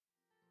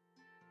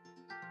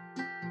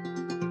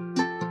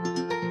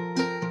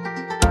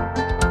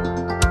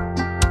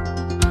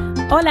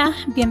Hola,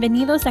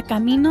 bienvenidos a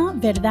Camino,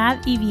 Verdad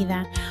y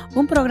Vida,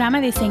 un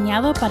programa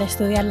diseñado para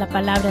estudiar la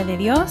palabra de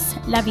Dios,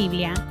 la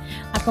Biblia.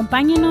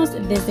 Acompáñanos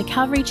desde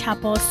Calvary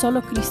Chapel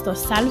Solo Cristo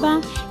Salva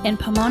en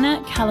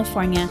Pomona,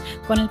 California,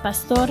 con el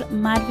pastor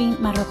Marvin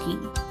Marroquín.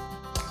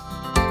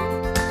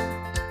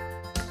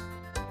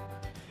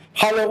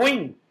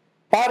 Halloween,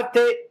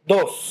 parte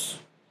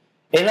 2.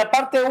 En la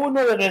parte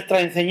 1 de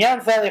nuestra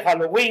enseñanza de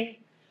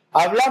Halloween,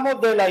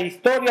 hablamos de la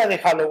historia de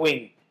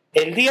Halloween.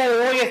 El día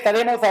de hoy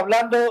estaremos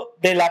hablando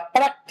de la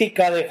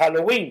práctica de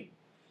Halloween,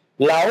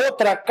 la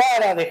otra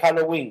cara de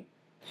Halloween.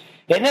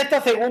 En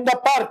esta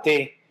segunda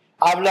parte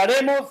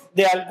hablaremos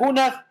de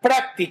algunas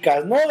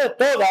prácticas, no de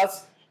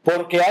todas,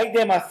 porque hay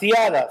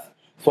demasiadas,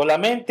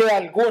 solamente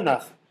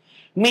algunas.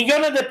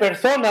 Millones de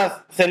personas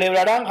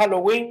celebrarán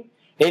Halloween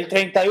el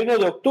 31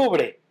 de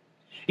octubre,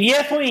 y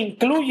eso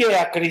incluye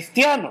a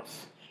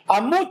cristianos,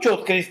 a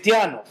muchos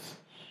cristianos.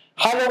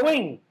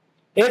 Halloween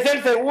es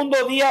el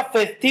segundo día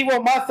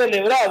festivo más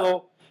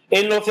celebrado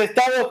en los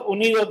Estados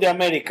Unidos de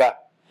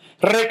América,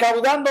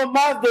 recaudando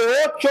más de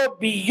 8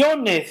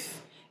 billones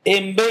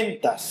en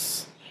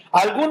ventas.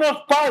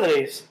 Algunos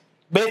padres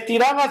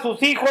vestirán a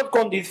sus hijos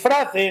con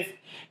disfraces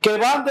que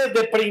van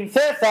desde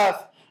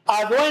princesas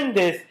a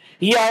duendes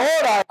y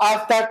ahora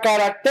hasta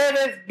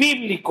caracteres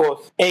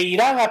bíblicos e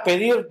irán a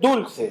pedir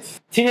dulces.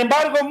 Sin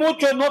embargo,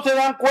 muchos no se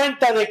dan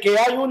cuenta de que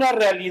hay una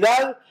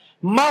realidad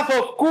más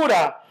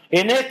oscura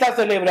en esta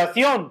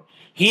celebración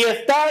y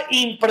está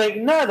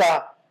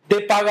impregnada de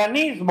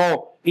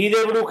paganismo y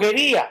de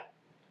brujería.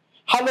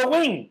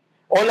 Halloween,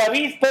 o la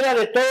víspera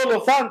de Todos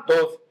los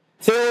Santos,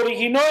 se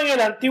originó en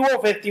el antiguo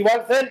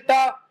festival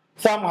celta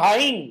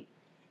Samhain,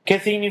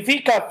 que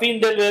significa fin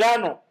del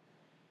verano.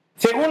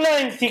 Según la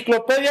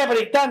enciclopedia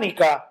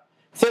británica,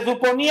 se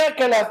suponía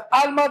que las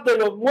almas de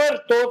los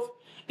muertos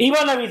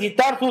iban a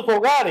visitar sus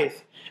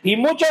hogares y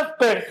muchas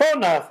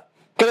personas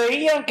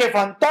creían que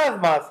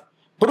fantasmas,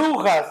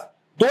 brujas,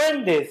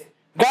 duendes,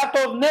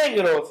 gatos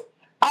negros,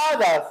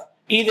 hadas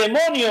y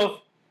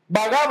demonios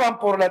vagaban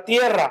por la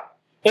tierra.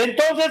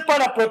 Entonces,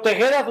 para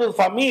proteger a sus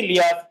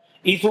familias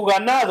y su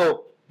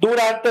ganado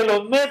durante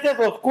los meses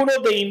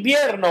oscuros de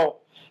invierno,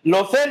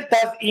 los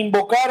celtas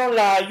invocaron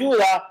la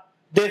ayuda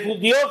de sus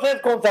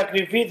dioses con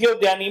sacrificios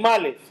de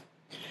animales.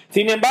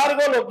 Sin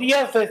embargo, los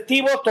días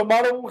festivos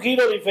tomaron un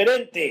giro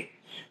diferente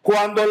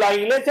cuando la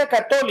Iglesia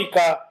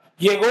Católica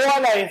llegó a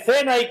la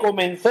escena y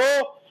comenzó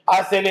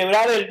a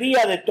celebrar el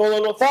Día de Todos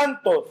los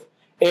Santos,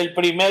 el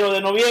 1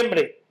 de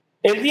noviembre.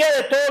 El Día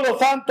de Todos los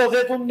Santos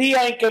es un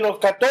día en que los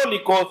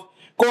católicos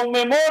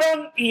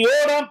conmemoran y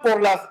oran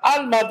por las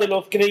almas de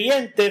los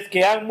creyentes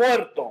que han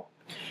muerto.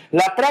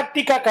 La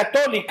práctica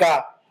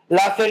católica,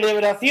 la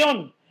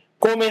celebración,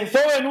 comenzó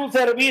en un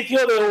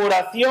servicio de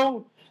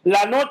oración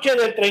la noche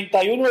del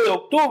 31 de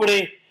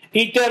octubre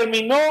y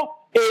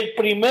terminó el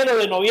 1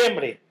 de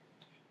noviembre.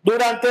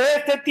 Durante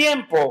este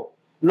tiempo,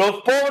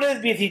 los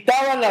pobres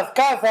visitaban las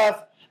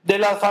casas de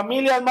las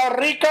familias más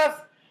ricas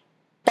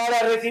para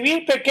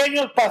recibir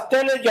pequeños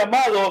pasteles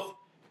llamados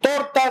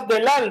tortas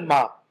del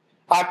alma,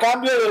 a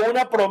cambio de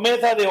una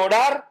promesa de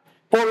orar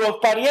por los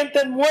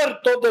parientes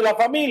muertos de la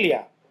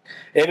familia.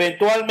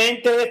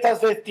 Eventualmente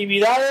estas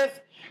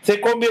festividades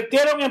se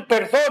convirtieron en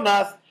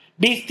personas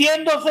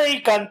vistiéndose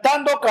y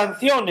cantando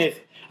canciones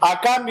a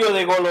cambio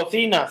de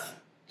golosinas.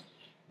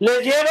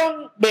 Les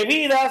dieron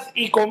bebidas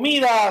y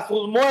comida a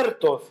sus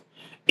muertos,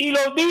 y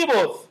los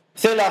vivos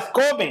se las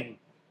comen,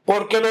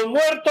 porque los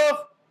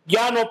muertos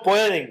ya no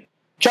pueden.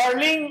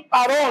 Charlene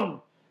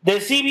Aron, de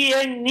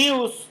CBN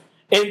News,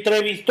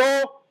 entrevistó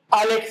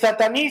al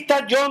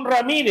exsatanista John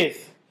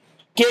Ramírez,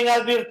 quien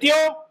advirtió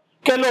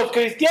que los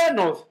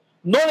cristianos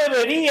no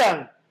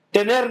deberían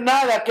tener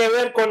nada que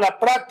ver con la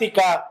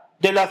práctica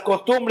de las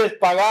costumbres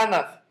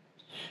paganas.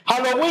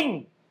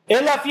 Halloween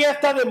es la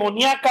fiesta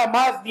demoníaca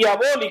más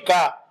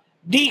diabólica,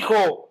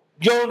 dijo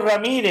John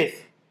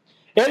Ramírez.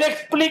 Él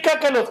explica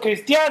que los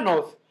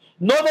cristianos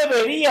no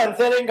deberían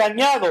ser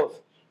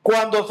engañados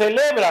cuando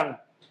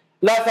celebran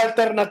las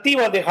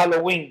alternativas de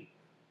Halloween.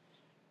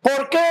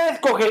 ¿Por qué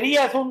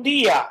escogerías un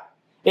día,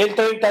 el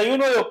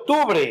 31 de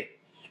octubre,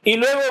 y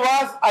luego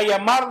vas a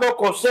llamarlo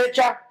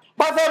cosecha?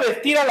 Vas a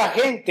vestir a la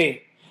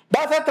gente,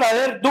 vas a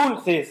traer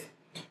dulces.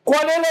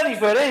 ¿Cuál es la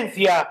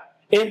diferencia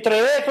entre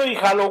eso y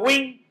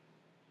Halloween?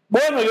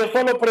 Bueno, yo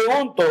solo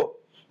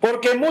pregunto,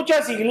 porque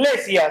muchas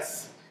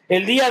iglesias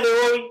el día de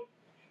hoy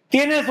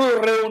tienen sus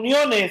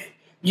reuniones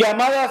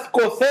llamadas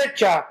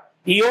cosecha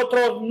y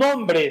otros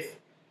nombres,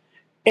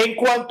 en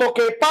cuanto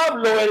que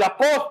Pablo, el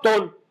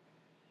apóstol,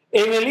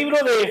 en el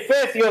libro de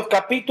Efesios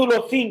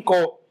capítulo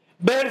 5,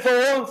 verso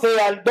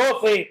 11 al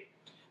 12,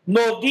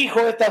 nos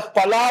dijo estas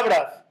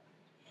palabras: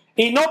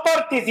 y no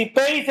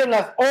participéis en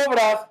las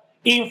obras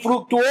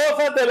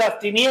infructuosas de las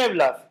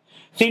tinieblas,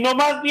 sino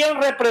más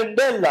bien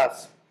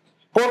reprendedlas,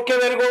 porque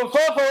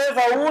vergonzoso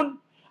es aún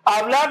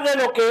hablar de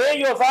lo que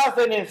ellos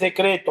hacen en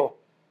secreto.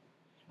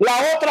 La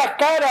otra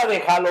cara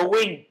de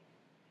Halloween,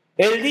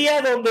 el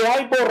día donde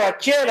hay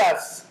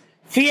borracheras,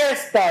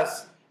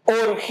 fiestas,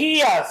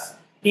 orgías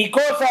y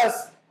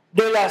cosas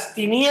de las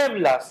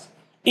tinieblas.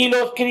 Y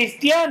los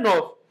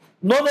cristianos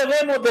no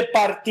debemos de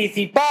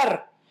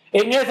participar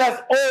en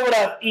esas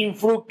obras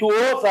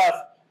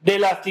infructuosas de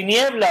las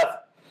tinieblas,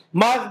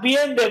 más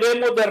bien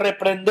debemos de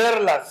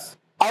reprenderlas.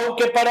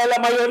 Aunque para la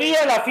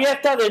mayoría la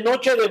fiesta de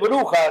Noche de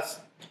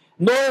Brujas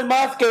no es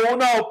más que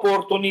una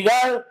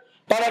oportunidad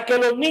para que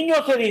los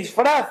niños se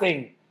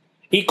disfracen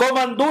y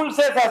coman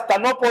dulces hasta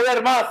no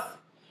poder más.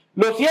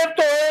 Lo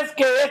cierto es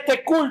que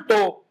este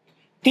culto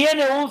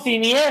tiene un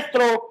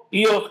siniestro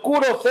y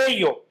oscuro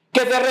sello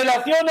que se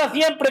relaciona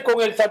siempre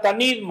con el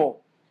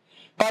satanismo.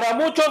 Para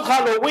muchos,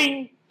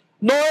 Halloween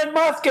no es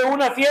más que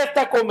una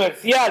fiesta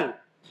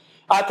comercial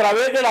a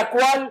través de la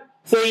cual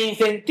se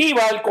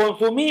incentiva el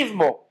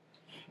consumismo.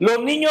 Los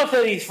niños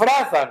se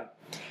disfrazan,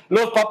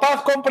 los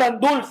papás compran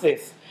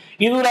dulces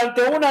y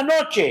durante una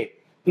noche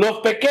los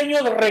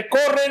pequeños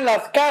recorren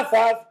las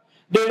casas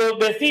de los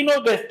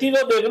vecinos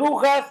vestidos de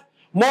brujas,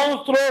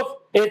 monstruos,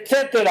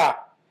 etc.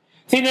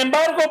 Sin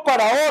embargo,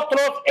 para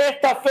otros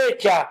esta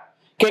fecha,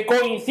 que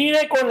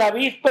coincide con la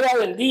víspera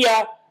del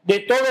Día de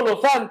Todos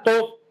los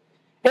Santos,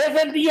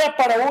 es el día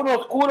para un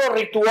oscuro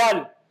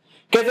ritual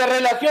que se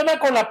relaciona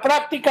con la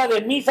práctica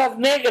de misas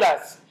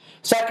negras,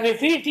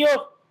 sacrificios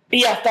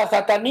y hasta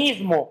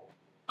satanismo.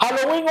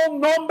 Halloween,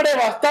 un nombre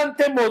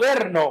bastante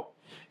moderno,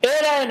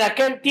 era en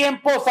aquel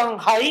tiempo San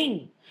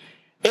Jaín.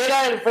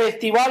 Era el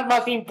festival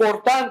más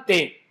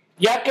importante,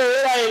 ya que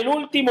era el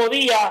último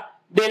día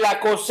de la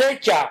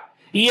cosecha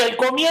y el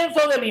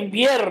comienzo del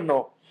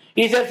invierno,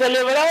 y se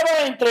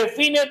celebraba entre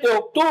fines de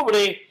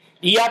octubre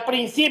y a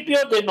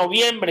principios de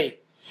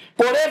noviembre.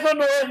 Por eso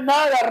no es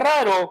nada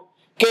raro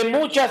que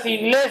muchas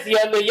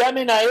iglesias le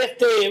llamen a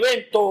este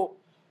evento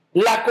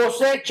la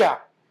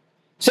cosecha.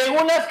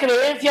 Según las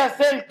creencias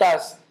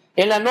celtas,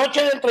 en la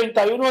noche del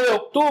 31 de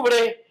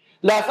octubre,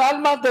 las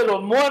almas de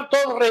los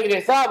muertos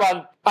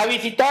regresaban a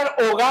visitar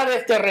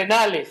hogares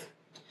terrenales.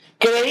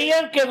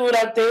 Creían que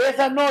durante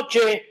esa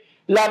noche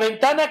la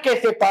ventana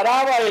que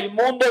separaba el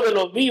mundo de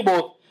los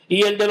vivos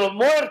y el de los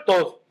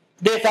muertos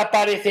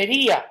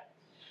desaparecería.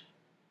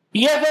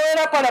 Y eso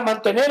era para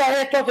mantener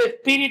a estos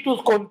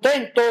espíritus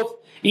contentos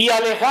y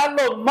alejar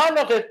los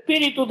malos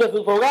espíritus de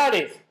sus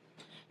hogares.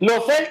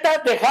 Los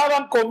celtas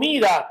dejaban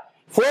comida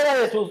fuera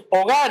de sus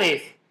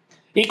hogares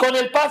y con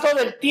el paso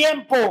del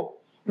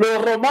tiempo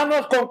los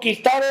romanos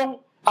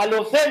conquistaron a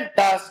los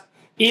celtas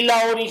y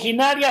la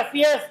originaria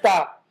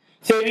fiesta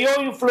se vio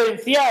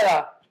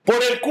influenciada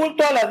por el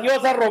culto a la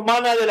diosa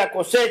romana de la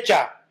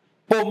cosecha,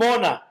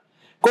 Pomona.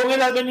 Con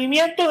el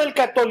advenimiento del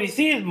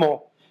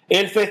catolicismo,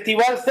 el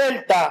festival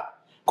celta,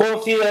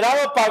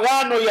 considerado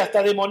pagano y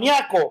hasta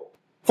demoníaco,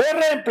 fue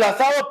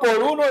reemplazado por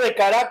uno de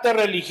carácter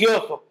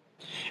religioso.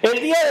 El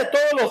Día de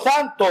Todos los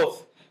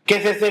Santos,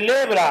 que se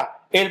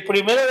celebra el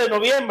 1 de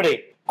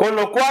noviembre, con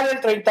lo cual el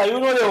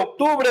 31 de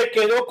octubre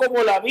quedó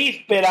como la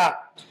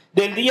víspera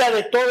del Día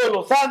de Todos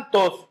los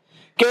Santos,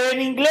 que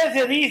en inglés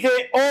se dice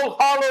All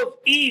Hallows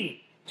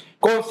Eve,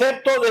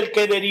 concepto del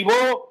que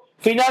derivó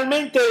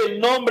finalmente el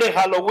nombre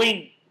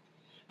Halloween.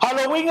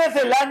 Halloween es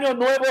el año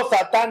nuevo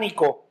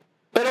satánico,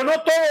 pero no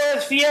todo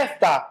es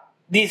fiesta,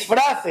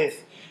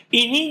 disfraces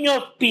y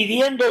niños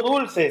pidiendo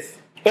dulces.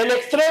 El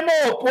extremo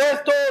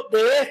opuesto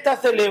de esta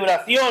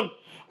celebración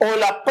o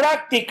la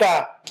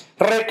práctica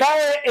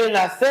recae en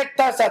las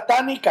sectas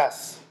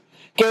satánicas,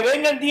 que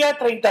ven el día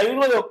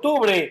 31 de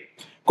octubre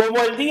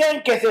como el día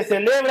en que se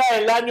celebra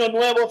el Año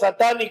Nuevo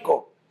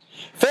Satánico,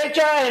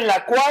 fecha en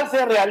la cual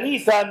se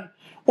realizan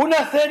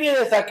una serie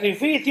de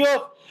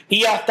sacrificios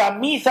y hasta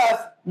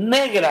misas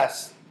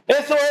negras.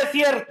 Eso es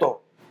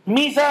cierto,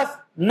 misas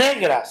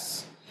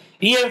negras.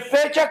 Y en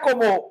fecha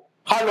como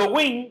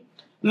Halloween,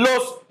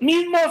 los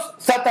mismos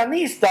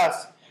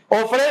satanistas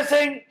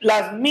ofrecen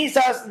las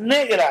misas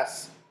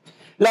negras.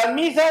 Las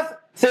misas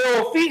se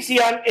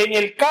ofician en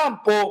el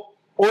campo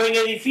o en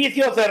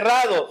edificios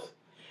cerrados,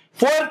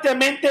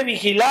 fuertemente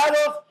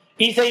vigilados,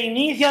 y se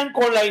inician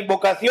con la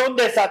invocación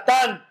de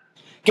Satán,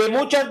 que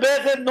muchas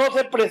veces no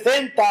se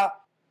presenta.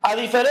 A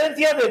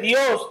diferencia de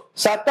Dios,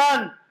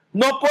 Satán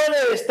no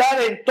puede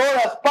estar en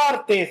todas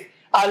partes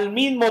al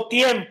mismo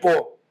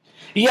tiempo.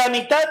 Y a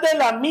mitad de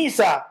la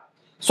misa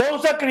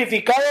son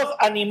sacrificados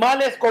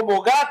animales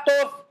como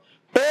gatos,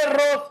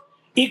 perros,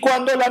 y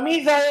cuando la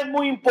misa es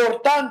muy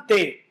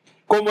importante,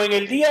 como en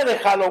el día de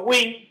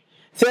Halloween,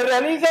 se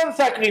realizan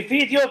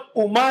sacrificios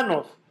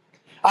humanos.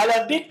 A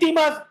las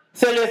víctimas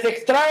se les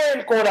extrae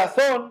el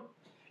corazón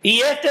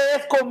y este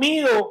es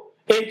comido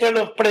entre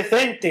los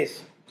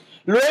presentes.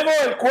 Luego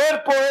el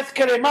cuerpo es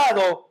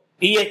cremado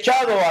y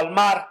echado al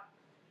mar.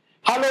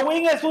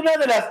 Halloween es una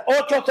de las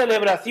 8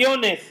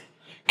 celebraciones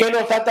que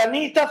los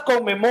satanistas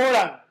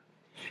conmemoran,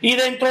 y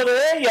dentro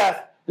de ellas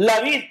la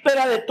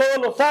víspera de Todos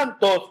los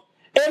Santos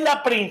es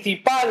la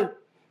principal,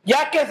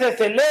 ya que se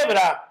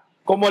celebra,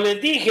 como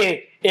les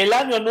dije, el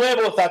Año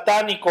Nuevo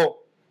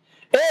Satánico.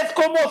 Es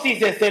como si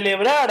se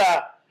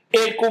celebrara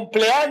el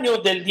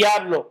cumpleaños del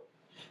diablo.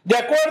 De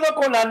acuerdo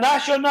con la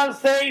National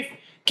Safe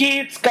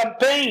Kids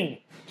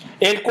Campaign,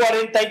 el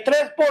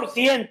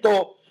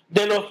 43%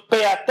 de los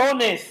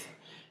peatones,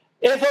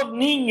 esos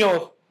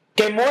niños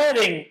que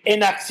mueren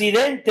en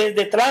accidentes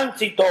de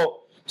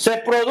tránsito se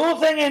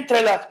producen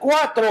entre las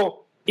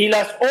 4 y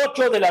las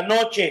 8 de la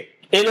noche.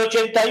 El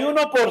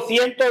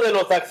 81% de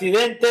los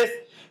accidentes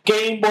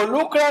que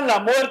involucran la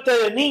muerte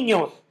de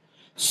niños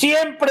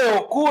siempre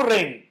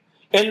ocurren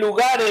en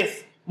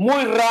lugares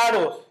muy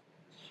raros,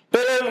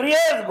 pero el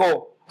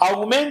riesgo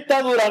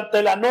aumenta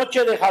durante la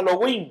noche de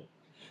Halloween,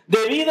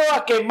 debido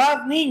a que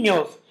más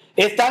niños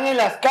están en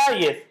las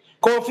calles,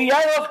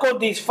 confiados con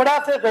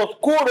disfraces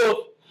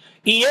oscuros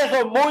y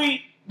esos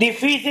muy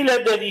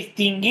difíciles de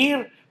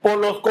distinguir por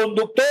los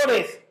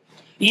conductores.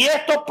 Y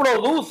esto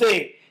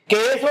produce que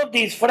esos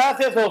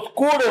disfraces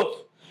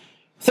oscuros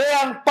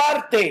sean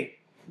parte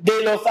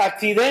de los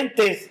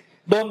accidentes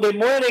donde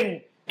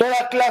mueren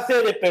toda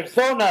clase de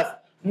personas,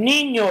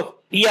 niños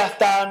y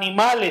hasta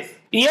animales.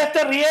 Y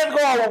este riesgo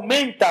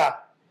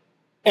aumenta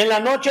en la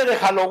noche de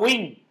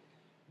Halloween,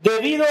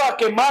 debido a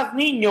que más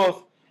niños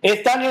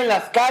están en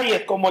las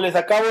calles, como les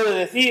acabo de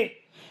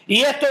decir,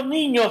 y estos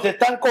niños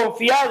están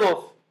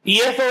confiados, y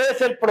eso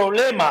es el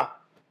problema.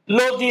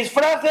 Los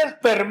disfraces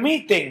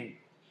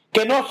permiten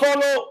que no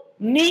solo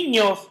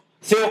niños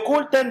se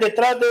oculten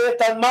detrás de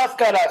estas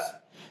máscaras,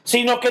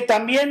 sino que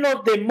también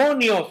los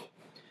demonios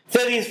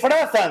se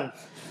disfrazan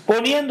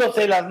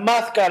poniéndose las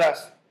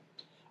máscaras.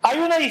 Hay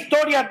una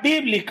historia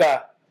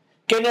bíblica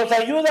que nos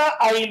ayuda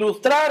a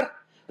ilustrar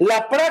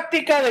la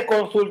práctica de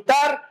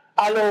consultar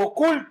a lo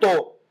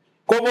oculto,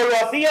 como lo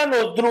hacían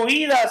los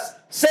druidas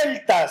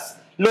celtas,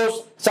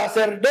 los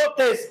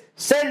sacerdotes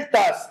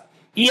celtas,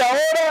 y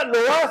ahora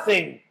lo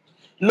hacen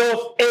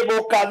los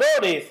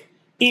evocadores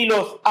y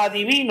los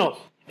adivinos.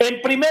 En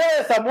 1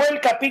 Samuel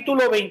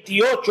capítulo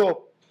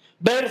 28,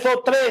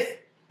 verso 3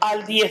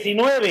 al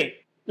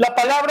 19, la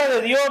palabra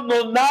de Dios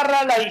nos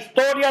narra la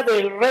historia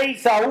del rey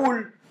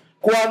Saúl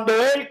cuando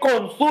él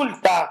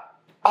consulta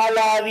a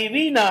la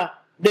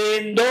adivina de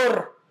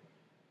Endor.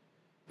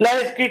 La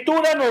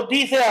escritura nos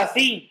dice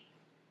así: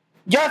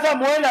 ya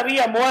Samuel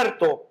había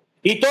muerto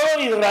y todo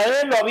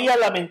Israel lo había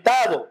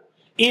lamentado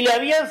y le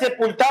habían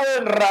sepultado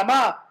en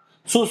Ramá,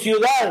 su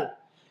ciudad,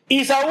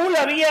 y Saúl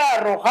había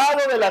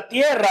arrojado de la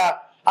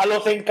tierra a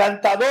los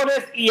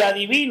encantadores y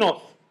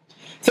adivinos.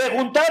 Se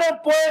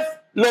juntaron pues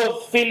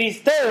los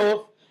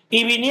filisteos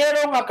y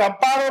vinieron,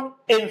 acamparon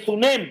en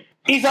Sunem.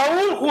 Y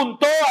Saúl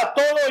juntó a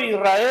todo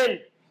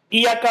Israel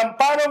y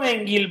acamparon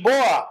en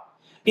Gilboa.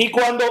 Y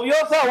cuando vio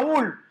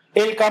Saúl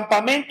el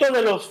campamento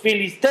de los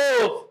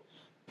filisteos,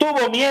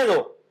 tuvo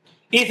miedo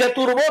y se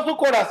turbó su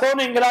corazón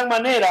en gran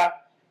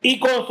manera, y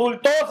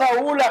consultó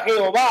Saúl a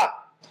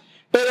Jehová.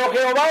 Pero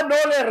Jehová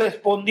no le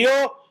respondió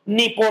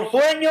ni por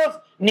sueños,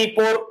 ni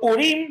por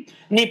Urim,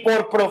 ni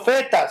por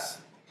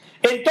profetas.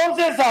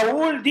 Entonces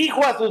Saúl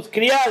dijo a sus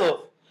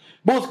criados: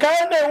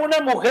 buscadme una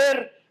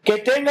mujer que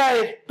tenga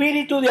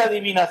espíritu de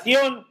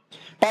adivinación,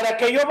 para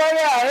que yo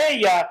vaya a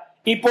ella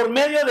y por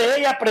medio de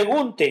ella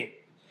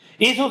pregunte.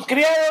 Y sus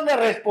criados le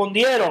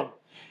respondieron: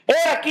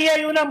 he aquí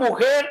hay una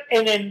mujer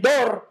en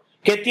Endor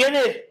que tiene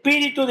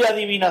espíritu de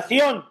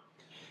adivinación.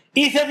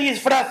 Y se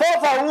disfrazó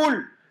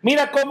Saúl.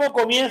 Mira cómo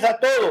comienza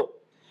todo,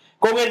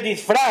 con el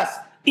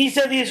disfraz. Y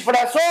se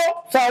disfrazó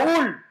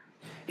Saúl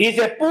y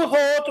se puso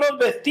otros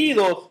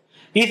vestidos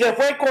y se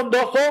fue con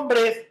 2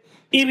 hombres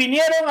y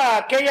vinieron a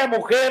aquella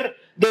mujer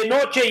de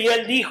noche, y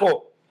él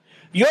dijo: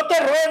 yo te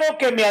ruego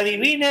que me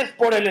adivines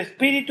por el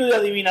espíritu de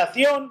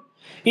adivinación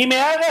y me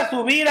hagas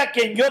subir a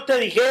quien yo te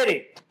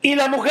dijere. Y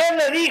la mujer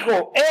le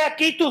dijo: he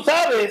aquí tú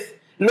sabes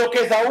lo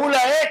que Saúl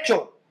ha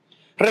hecho.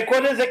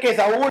 Recuérdense que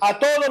Saúl a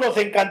todos los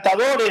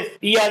encantadores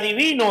y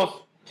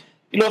adivinos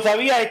los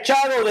había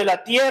echado de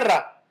la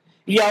tierra,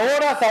 y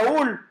ahora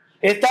Saúl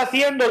está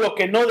haciendo lo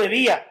que no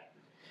debía.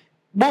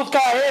 Busca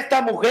a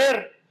esta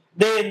mujer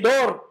de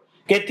Endor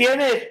que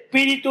tiene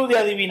espíritu de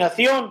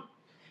adivinación,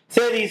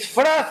 se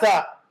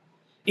disfraza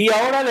y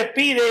ahora le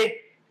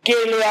pide que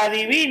le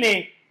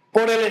adivine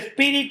por el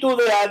espíritu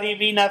de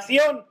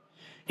adivinación,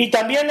 y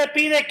también le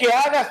pide que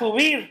haga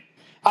subir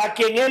a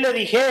quien él le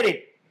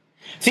dijere.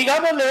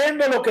 Sigamos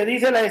leyendo lo que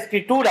dice la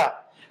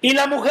escritura. Y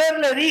la mujer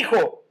le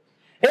dijo: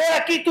 he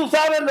aquí tú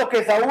sabes lo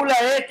que Saúl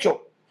ha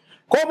hecho,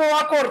 cómo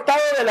ha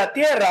cortado de la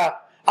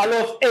tierra a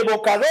los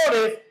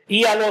evocadores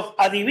y a los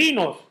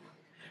adivinos.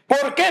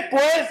 ¿Por qué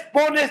pues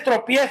pones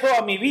tropiezo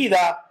a mi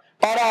vida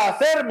para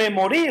hacerme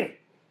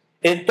morir?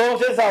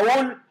 Entonces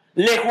Saúl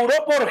le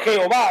juró por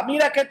Jehová.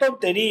 Mira qué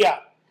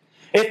tontería.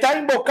 Está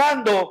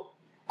invocando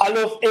a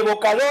los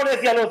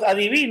evocadores y a los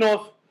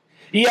adivinos,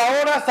 y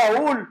ahora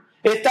Saúl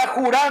está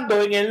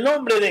jurando en el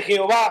nombre de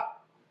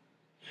Jehová.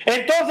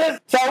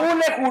 Entonces Saúl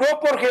le juró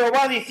por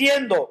Jehová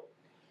diciendo: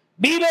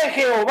 vive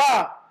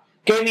Jehová,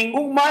 que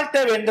ningún mal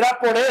te vendrá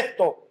por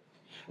esto.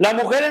 La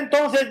mujer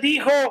entonces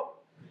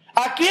dijo: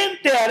 ¿a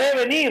quién te haré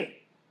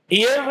venir?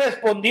 Y él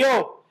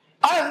respondió: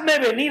 hazme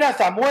venir a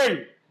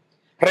Samuel.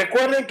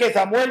 Recuerden que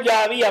Samuel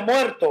ya había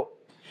muerto.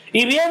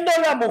 Y viendo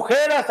la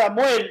mujer a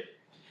Samuel,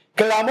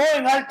 clamó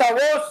en alta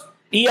voz,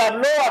 y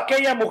habló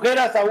aquella mujer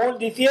a Saúl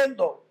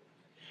diciendo: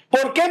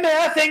 ¿por qué me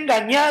has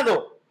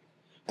engañado?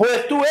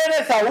 Pues tú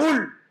eres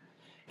Saúl.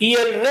 Y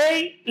el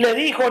rey le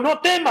dijo: no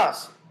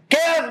temas, ¿qué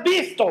has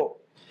visto?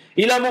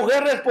 Y la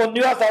mujer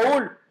respondió a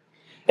Saúl: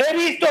 he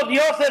visto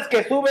dioses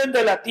que suben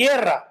de la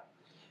tierra.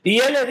 Y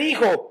él le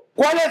dijo: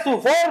 ¿cuál es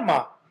su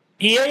forma?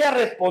 Y ella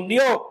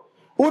respondió: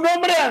 un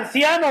hombre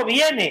anciano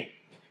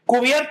viene,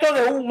 cubierto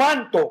de un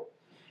manto.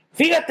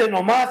 Fíjate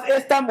nomás,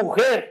 esta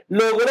mujer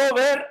logró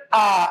ver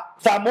a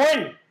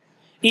Samuel.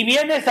 Y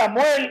viene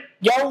Samuel,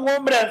 ya un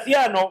hombre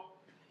anciano,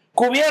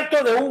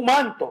 cubierto de un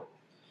manto.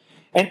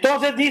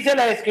 Entonces dice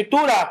la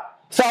escritura: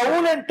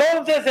 Saúl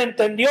entonces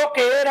entendió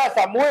que era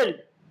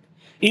Samuel,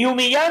 y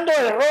humillando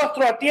el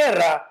rostro a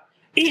tierra,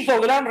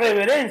 hizo gran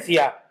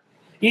reverencia.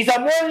 Y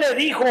Samuel le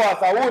dijo a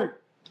Saúl: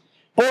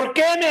 ¿por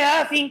qué me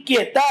has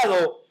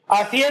inquietado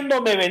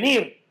haciéndome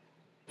venir?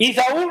 Y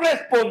Saúl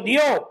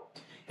respondió: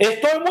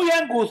 estoy muy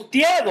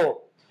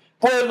angustiado,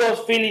 pues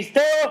los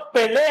filisteos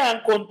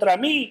pelean contra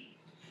mí,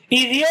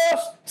 y Dios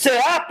se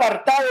ha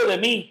apartado de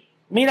mí.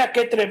 Mira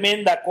qué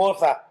tremenda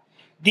cosa.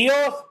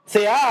 Dios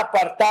se ha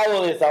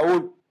apartado de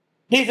Saúl.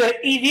 Dice: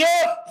 y Dios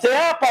se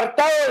ha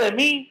apartado de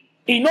mí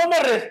y no me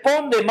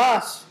responde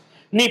más,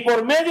 ni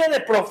por medio de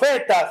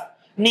profetas,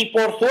 ni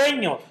por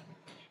sueños.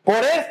 Por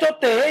esto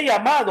te he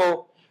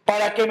llamado,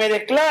 para que me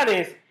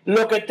declares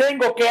lo que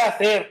tengo que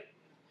hacer.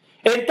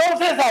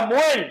 Entonces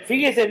Samuel,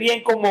 fíjese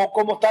bien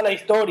cómo está la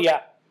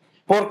historia,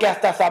 porque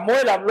hasta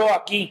Samuel habló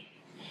aquí.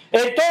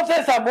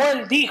 Entonces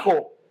Samuel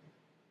dijo: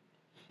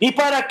 ¿y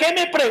para qué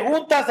me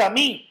preguntas a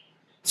mí,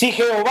 si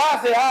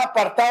Jehová se ha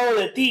apartado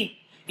de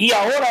ti y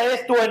ahora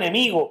es tu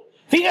enemigo?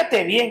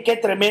 Fíjate bien qué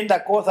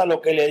tremenda cosa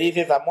lo que le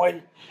dice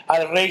Samuel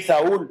al rey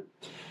Saúl.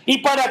 ¿Y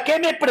para qué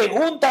me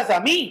preguntas a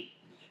mí,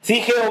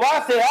 si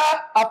Jehová se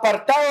ha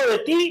apartado de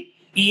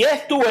ti y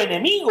es tu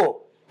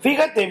enemigo?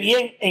 Fíjate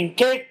bien en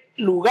qué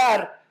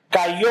lugar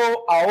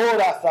cayó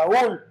ahora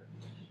Saúl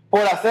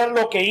por hacer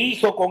lo que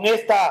hizo con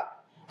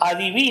esta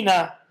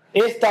adivina,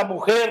 esta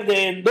mujer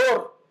de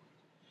Endor.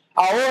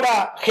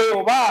 Ahora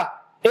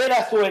Jehová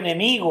era su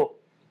enemigo.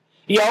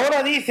 Y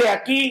ahora dice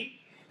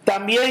aquí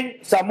también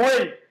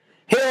Samuel: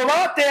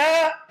 Jehová te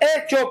ha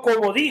hecho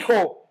como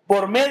dijo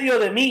por medio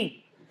de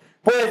mí,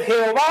 pues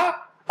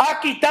Jehová ha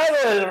quitado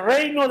el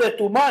reino de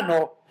tu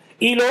mano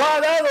y lo ha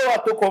dado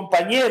a tu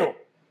compañero,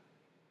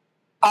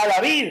 a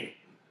David.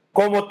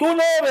 Como tú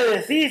no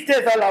obedeciste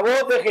a la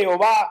voz de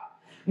Jehová,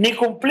 ni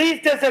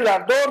cumpliste el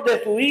ardor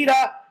de su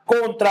ira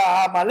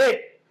contra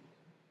Amalek.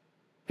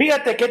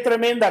 Fíjate qué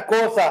tremenda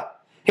cosa.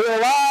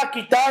 Jehová ha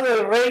quitado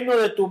el reino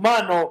de tu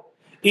mano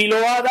y lo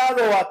ha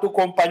dado a tu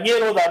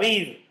compañero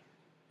David.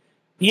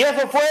 Y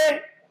eso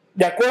fue,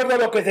 de acuerdo a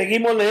lo que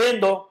seguimos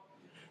leyendo,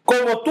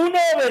 como tú no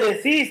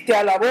obedeciste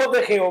a la voz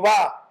de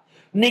Jehová,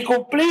 ni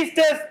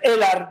cumpliste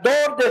el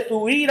ardor de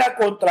su ira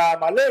contra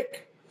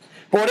Amalek.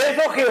 Por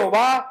eso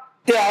Jehová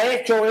te ha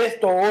hecho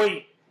esto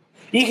hoy.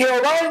 Y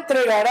Jehová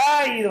entregará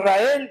a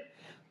Israel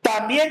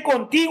también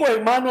contigo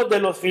en manos de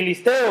los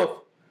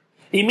filisteos.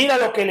 Y mira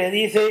lo que le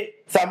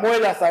dice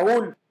Samuel a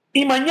Saúl: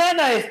 y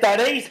mañana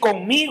estaréis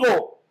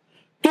conmigo,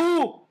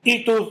 tú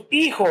y tus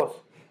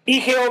hijos,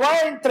 y Jehová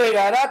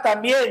entregará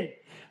también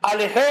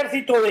al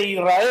ejército de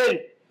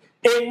Israel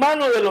en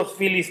manos de los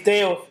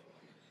filisteos.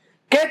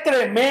 Qué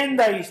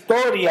tremenda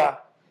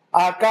historia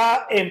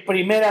acá en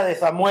Primera de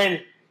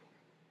Samuel.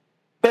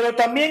 Pero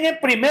también en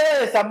Primera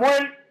de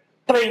Samuel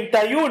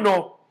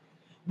 31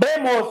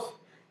 vemos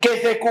que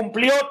se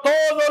cumplió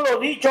todo lo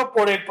dicho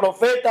por el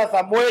profeta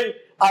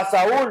Samuel a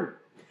Saúl,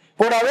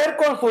 por haber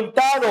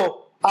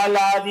consultado a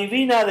la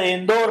adivina de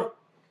Endor.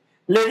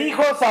 Le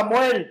dijo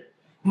Samuel: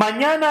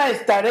 mañana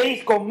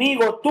estaréis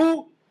conmigo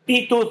tú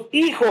y tus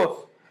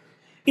hijos.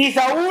 Y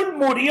Saúl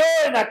murió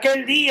en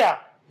aquel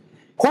día,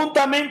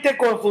 juntamente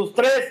con sus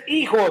 3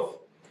 hijos,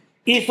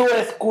 y su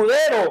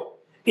escudero,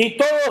 y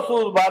todos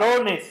sus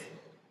varones.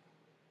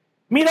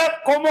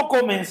 Mira cómo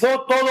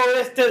comenzó todo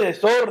este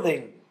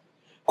desorden.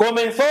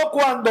 Comenzó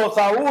cuando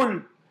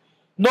Saúl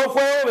no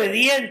fue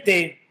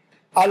obediente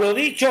a lo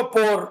dicho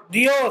por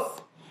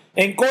Dios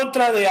en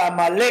contra de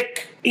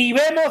Amalek. Y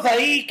vemos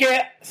ahí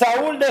que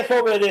Saúl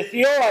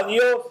desobedeció a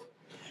Dios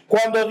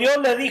cuando Dios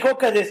le dijo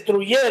que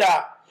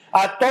destruyera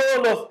a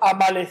todos los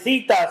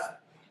amalecitas,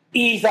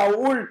 y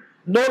Saúl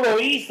no lo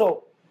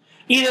hizo.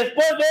 Y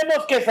después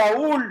vemos que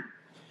Saúl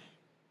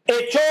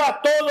echó a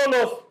todos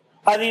los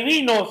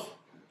adivinos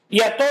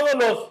y a todos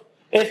los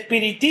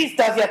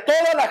espiritistas y a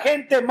toda la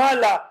gente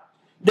mala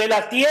de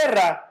la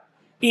tierra,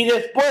 y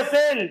después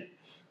él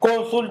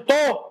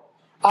consultó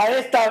a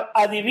esta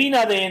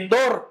adivina de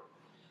Endor.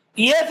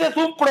 Y ese es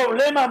un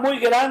problema muy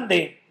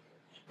grande,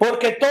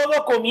 porque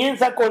todo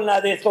comienza con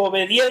la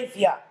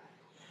desobediencia.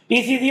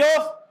 Y si Dios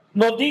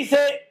nos dice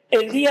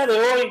el día de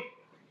hoy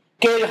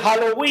que el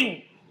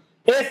Halloween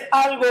es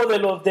algo de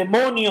los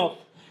demonios,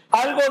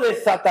 algo de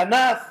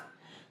Satanás,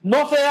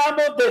 no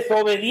seamos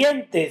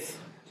desobedientes,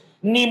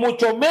 ni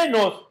mucho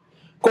menos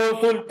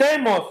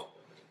consultemos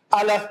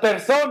a las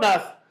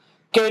personas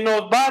que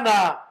nos van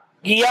a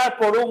guiar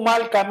por un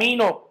mal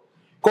camino,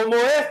 como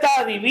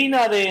esta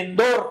adivina de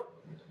Endor.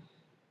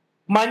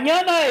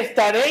 Mañana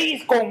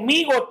estaréis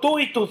conmigo tú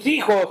y tus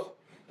hijos,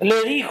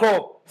 le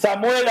dijo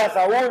Samuel a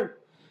Saúl,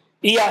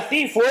 y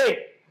así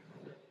fue.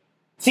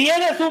 Si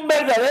eres un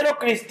verdadero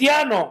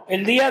cristiano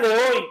el día de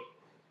hoy,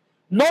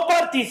 no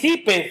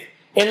participes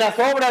en las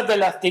obras de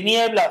las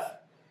tinieblas.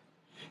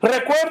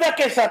 Recuerda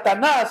que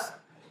Satanás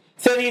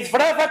se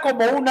disfraza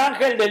como un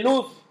ángel de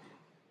luz,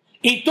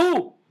 y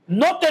tú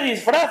no te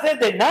disfraces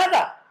de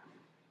nada,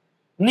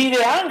 ni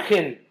de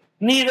ángel,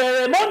 ni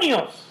de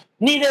demonios,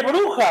 ni de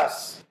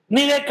brujas,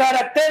 ni de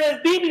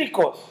caracteres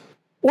bíblicos.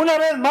 Una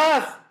vez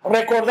más,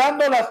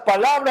 recordando las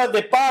palabras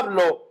de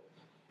Pablo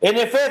en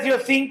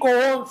Efesios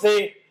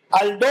 5:11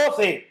 al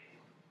 12,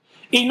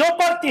 y no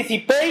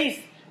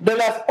participéis de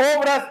las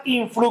obras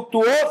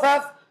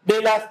infructuosas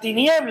de las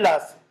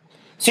tinieblas,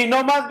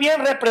 sino más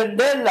bien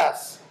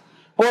reprendedlas,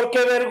 porque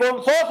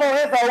vergonzoso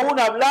es aún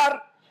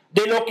hablar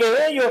de lo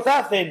que ellos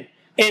hacen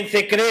en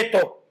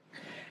secreto.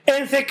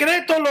 En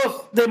secreto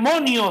los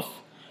demonios,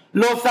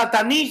 los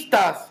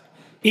satanistas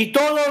y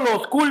todos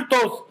los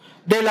cultos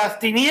de las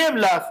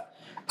tinieblas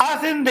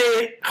hacen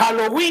de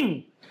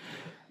Halloween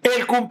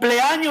el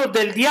cumpleaños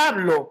del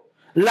diablo,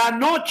 la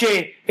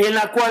noche en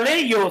la cual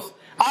ellos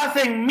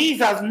hacen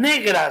misas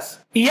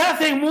negras y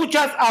hacen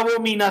muchas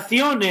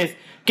abominaciones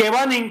que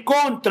van en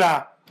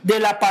contra de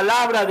la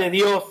palabra de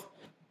Dios.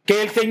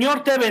 Que el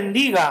Señor te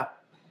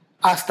bendiga.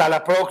 Hasta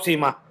la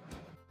próxima.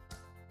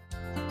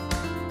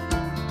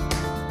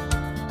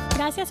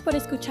 Gracias por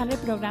escuchar el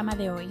programa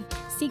de hoy.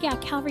 Sigue a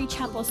Calvary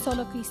Chapel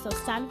Solo Cristo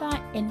Salva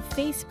en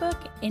Facebook,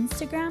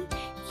 Instagram,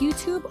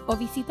 YouTube o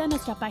visita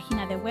nuestra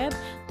página de web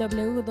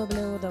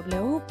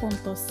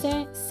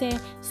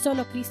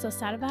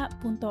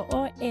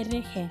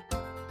www.ccSoloCristoSalva.org.